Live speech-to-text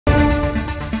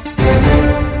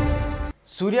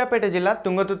సూర్యాపేట జిల్లా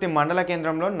తుంగతుర్తి మండల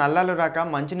కేంద్రంలో నల్లాలు రాక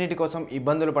మంచినీటి కోసం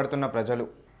ఇబ్బందులు పడుతున్న ప్రజలు.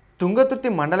 తుంగతుర్తి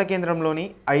మండల కేంద్రంలోని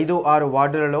 5-6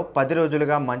 వార్డులలో 10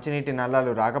 రోజులుగా మంచినీటి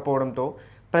నల్లాలు రాకపోవడంతో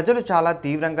ప్రజలు చాలా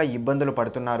తీవ్రంగా ఇబ్బందులు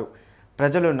పడుతున్నారు.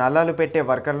 ప్రజలు నల్లాలు పెట్టే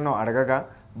వర్కర్లను అడగగా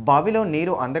బావిలో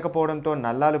నీరు అందకపోవడంతో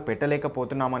నల్లాలు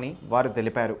పెట్టలేకపోతున్నామని వారు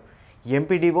తెలిపారు.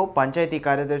 ఎంపీడీఓ పంచాయతీ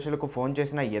కార్యదర్శులకు ఫోన్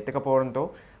చేసినా ఎత్తకపోవడంతో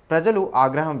ప్రజలు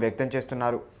ఆగ్రహం వ్యక్తం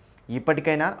చేస్తున్నారు.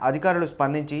 ఇప్పటికైనా అధికారులు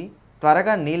స్పందించి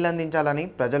త్వరగా నీళ్లందించాలని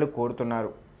ప్రజలు కోరుతున్నారు.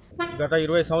 గత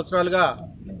 20 సంవత్సరాలుగా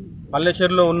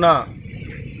పల్లెచెరులో ఉన్న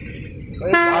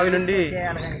బావి నుండి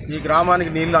ఈ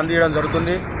గ్రామానికి నీళ్లు అందించడం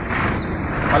జరుగుతుంది.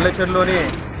 పల్లెచెరులోని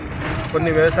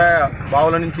కొన్ని వ్యవసాయ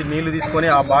బావుల నుంచి నీళ్లు తీసుకొని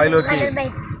ఆ బావిలోకి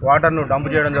వాటర్ను డంప్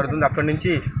చేయడం జరుగుతుంది. అక్కడి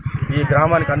నుంచి ఈ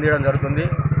గ్రామానికి అందించడం జరుగుతుంది.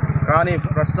 కానీ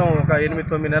ప్రస్తుతం ఒక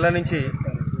 8-9 నెలల నుంచి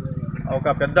ఒక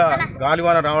పెద్ద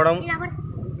గాలివాన రావడం,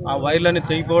 ఆ వైర్లని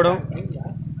తెగిపోవడం,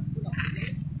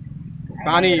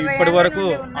 కానీ ఇప్పటి వరకు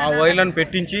ఆ వైర్లను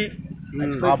పెట్టించి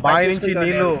ఆ బావి నుంచి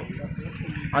నీళ్లు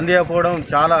అందించకపోవడం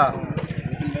చాలా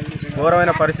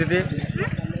ఘోరమైన పరిస్థితి.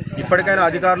 ఇప్పటికైనా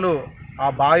అధికారులు ఆ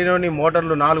బావిలోని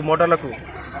మోటార్లు 4 మోటార్లకు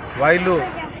వైర్లు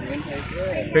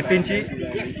పెట్టించి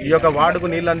ఈ యొక్క వార్డుకు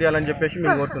నీళ్లు అందించాలని చెప్పేసి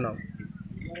మేము కోరుతున్నాం.